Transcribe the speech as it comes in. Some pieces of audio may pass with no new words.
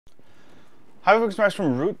Hi folks, Max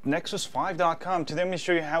from Nexus5.com. Today I'm going to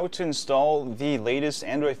show you how to install the latest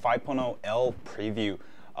Android 5.0 L preview.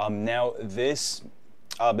 Now this,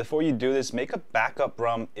 before you do this, make a backup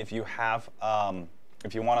ROM if you have,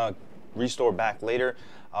 if you want to restore back later,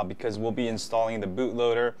 because we'll be installing the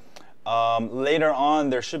bootloader. Later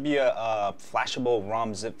on, there should be a flashable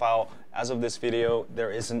ROM zip file. As of this video,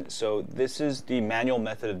 there isn't, so this is the manual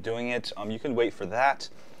method of doing it. You can wait for that.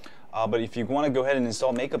 But if you want to go ahead and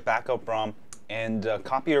install, make a backup ROM and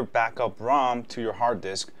copy your backup ROM to your hard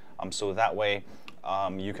disk, so that way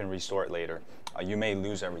you can restore it later. You may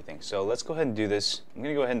lose everything. So let's go ahead and do this. I'm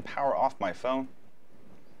going to go ahead and power off my phone.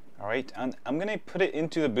 Alright, and I'm going to put it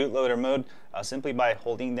into the bootloader mode simply by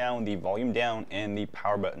holding down the volume down and the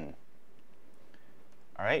power button.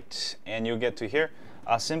 Alright, and you'll get to here.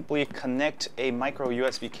 Simply connect a micro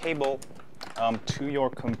USB cable to your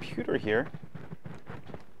computer here.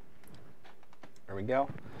 There we go.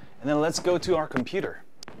 And then let's go to our computer.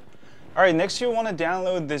 Alright, next you'll want to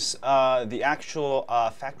download this, the actual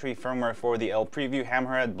factory firmware for the L preview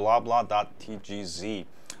hammerhead blah blah.tgz.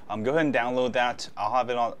 Go ahead and download that. I'll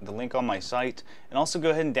have it on the link on my site. And also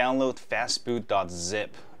go ahead and download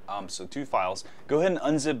fastboot.zip. So 2 files. Go ahead and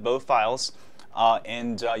unzip both files.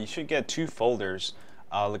 And you should get 2 folders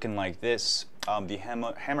looking like this. The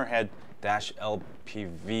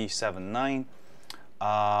hammerhead-lpv79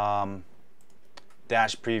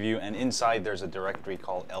 dash preview, and inside there's a directory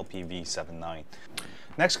called lpv79.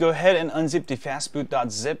 Next, go ahead and unzip the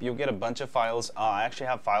fastboot.zip. You'll get a bunch of files. I actually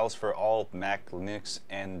have files for all Mac, Linux,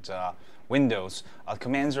 and Windows.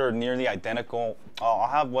 Commands are nearly identical. I'll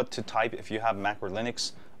have what to type if you have Mac or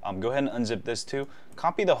Linux. Go ahead and unzip this too.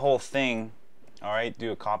 Copy the whole thing. Alright,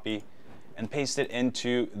 do a copy and paste it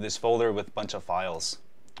into this folder with a bunch of files.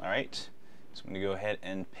 Alright, so I'm going to go ahead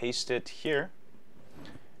and paste it here.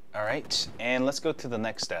 Alright, and let's go to the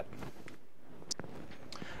next step.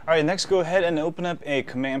 Alright, next go ahead and open up a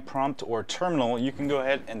command prompt or terminal. You can go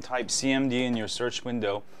ahead and type CMD in your search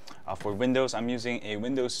window. For Windows, I'm using a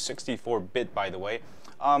Windows 64-bit, by the way.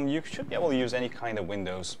 You should be able to use any kind of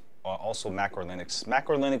Windows, also Mac or Linux. Mac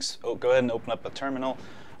or Linux, go ahead and open up a terminal.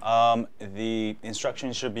 The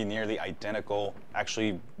instructions should be nearly identical.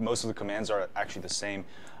 Actually, most of the commands are actually the same,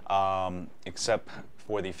 except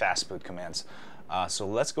for the fastboot commands. So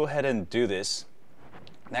let's go ahead and do this.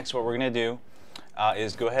 Next, what we're going to do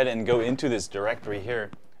is go ahead and go into this directory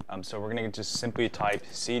here. So we're going to just simply type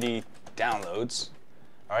cd downloads.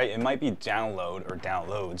 All right, it might be download or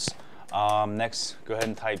downloads. Next, go ahead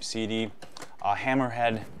and type cd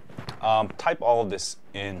hammerhead. Type all of this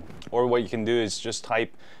in, or what you can do is just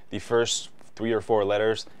type the first 3 or 4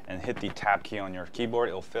 letters and hit the tab key on your keyboard.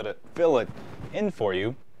 It'll fill it in for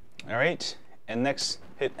you. All right, and next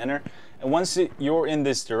hit enter. And once you're in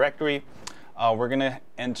this directory, we're gonna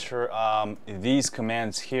enter these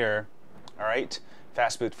commands here. All right,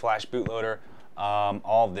 fastboot, flash bootloader,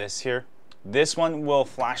 all of this here. This one will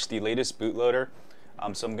flash the latest bootloader.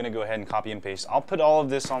 So I'm gonna go ahead and copy and paste. I'll put all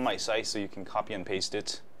of this on my site so you can copy and paste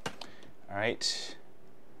it. All right.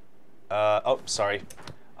 Oh, sorry.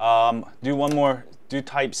 Do one more. Do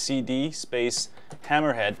type cd space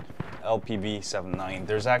hammerhead lpv79.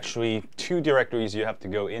 There's actually 2 directories you have to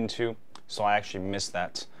go into, so I actually missed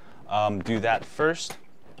that. Do that first,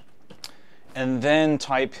 and then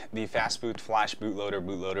type the fastboot flash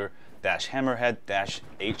bootloader dash hammerhead dash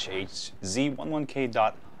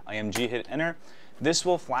hhz11k.img. Hit enter. This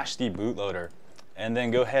will flash the bootloader, and then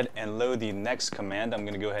go ahead and load the next command. I'm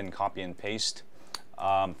going to go ahead and copy and paste.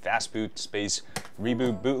 Fastboot space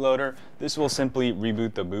reboot bootloader. This will simply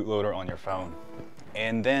reboot the bootloader on your phone.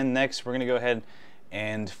 And then next, we're going to go ahead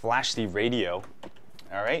and flash the radio.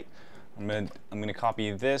 All right, I'm going to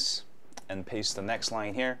copy this and paste the next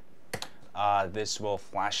line here. This will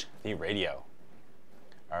flash the radio.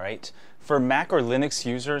 All right, for Mac or Linux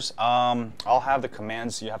users, I'll have the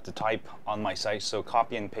commands you have to type on my site, so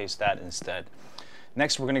copy and paste that instead.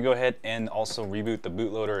 Next, we're going to go ahead and also reboot the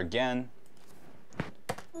bootloader again.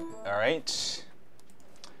 All right,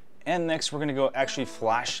 and next we're going to go actually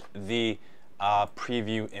flash the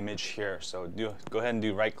preview image here. So go ahead and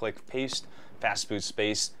do right-click, paste, fastboot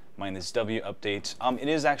space -w update. It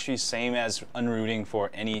is actually same as unrooting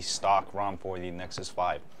for any stock ROM for the Nexus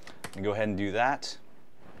 5. Go ahead and do that.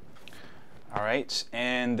 All right,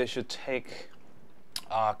 and this should take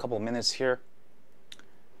a couple of minutes here.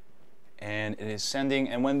 And it is sending,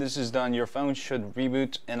 and when this is done, your phone should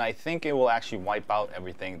reboot, and I think it will actually wipe out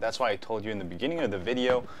everything. That's why I told you in the beginning of the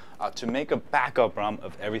video to make a backup ROM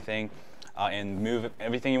of everything and move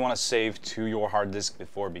everything you want to save to your hard disk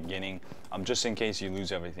before beginning, just in case you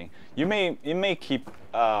lose everything. It may keep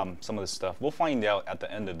some of this stuff. We'll find out at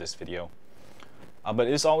the end of this video. but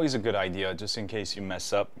it's always a good idea just in case you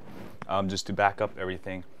mess up, just to back up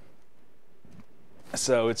everything.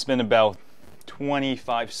 So it's been about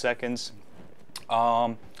 25 seconds.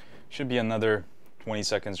 Should be another 20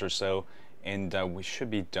 seconds or so, and we should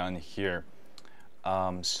be done here.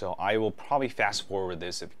 So I will probably fast forward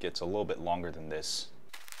this if it gets a little bit longer than this.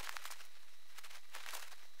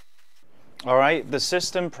 Alright, the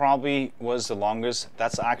system probably was the longest.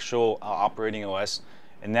 That's actual operating OS,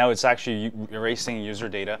 and now it's actually erasing user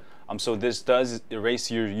data. So this does erase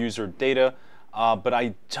your user data, but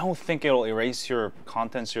I don't think it'll erase your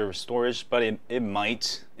contents, your storage, but it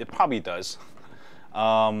might. It probably does.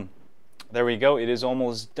 There we go. It is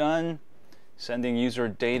almost done. Sending user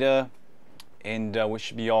data, and we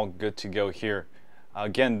should be all good to go here.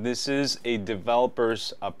 Again, this is a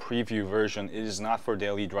developer's preview version. It is not for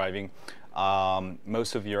daily driving.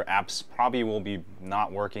 Most of your apps probably will be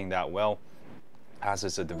not working that well as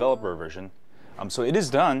it's a developer version. So it is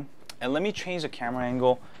done, and let me change the camera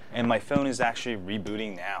angle, and my phone is actually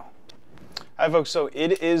rebooting now. Alright folks, so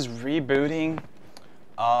it is rebooting,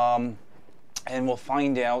 and we'll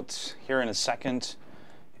find out here in a second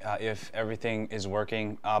if everything is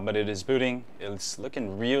working, but it is booting. It's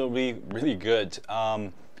looking really good.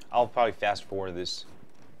 I'll probably fast forward this.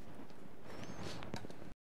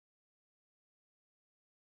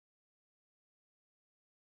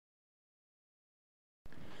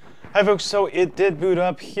 Hi folks, so it did boot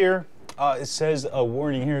up here. It says a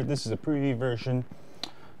warning here, this is a preview version.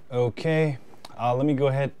 Okay, let me go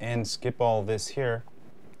ahead and skip all this here.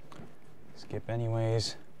 Skip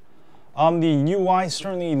anyways. The UI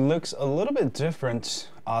certainly looks a little bit different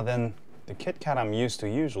than the KitKat I'm used to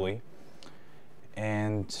usually.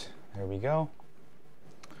 And there we go.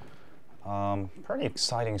 Pretty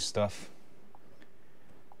exciting stuff.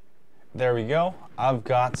 There we go. I've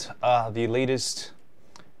got the latest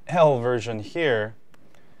L version here.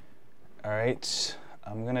 Alright,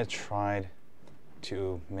 I'm gonna try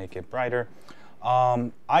to make it brighter.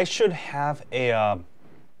 I should have a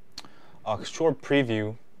short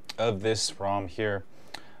preview of this ROM here.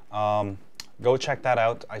 Go check that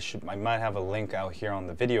out. I might have a link out here on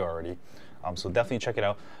the video already. So definitely check it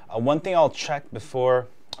out. One thing I'll check before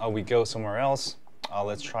we go somewhere else.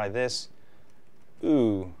 Let's try this.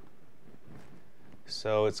 Ooh.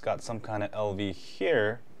 So it's got some kind of LV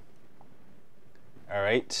here.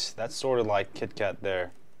 Alright, that's sort of like KitKat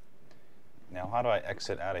there. Now how do I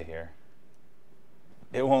exit out of here?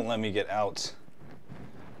 It won't let me get out.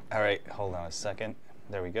 Alright, hold on a second.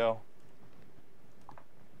 There we go.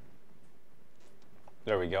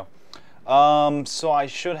 There we go. So I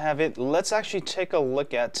should have it. Let's actually take a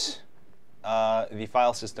look at the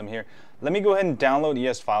file system here. Let me go ahead and download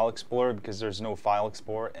ES File Explorer because there's no File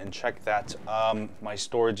Explorer, and check that my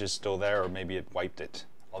storage is still there, or maybe it wiped it.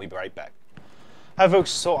 I'll be right back. Hi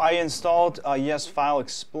folks, so I installed ES File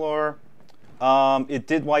Explorer. It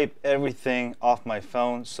did wipe everything off my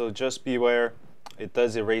phone, so just beware. It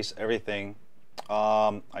does erase everything.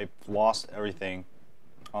 I've lost everything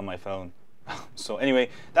on my phone. So anyway,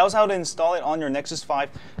 that was how to install it on your Nexus 5.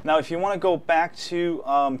 Now if you want to go back to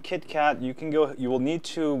KitKat, you will need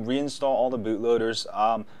to reinstall all the bootloaders.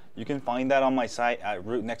 You can find that on my site at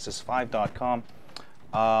rootnexus5.com.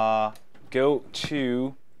 Go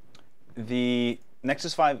to the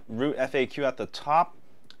Nexus 5 root FAQ at the top,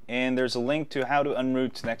 and there's a link to how to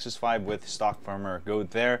unroot Nexus 5 with stock firmware. Go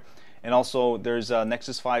there, and also there's a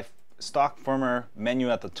Nexus 5 stock firmware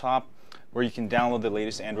menu at the top where you can download the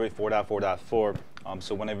latest Android 4.4.4.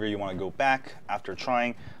 So whenever you want to go back after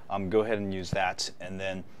trying, go ahead and use that, and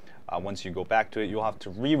then once you go back to it, you'll have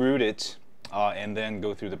to reroute it and then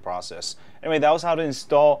go through the process. Anyway, that was how to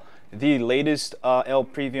install the latest L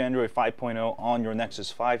Preview Android 5.0 on your Nexus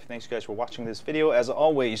 5. Thanks guys for watching this video. As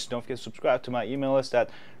always, don't forget to subscribe to my email list at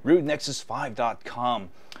rootnexus5.com.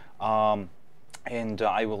 And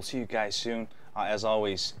I will see you guys soon. As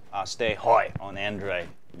always, stay high on Android.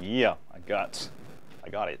 Yeah, I got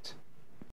it.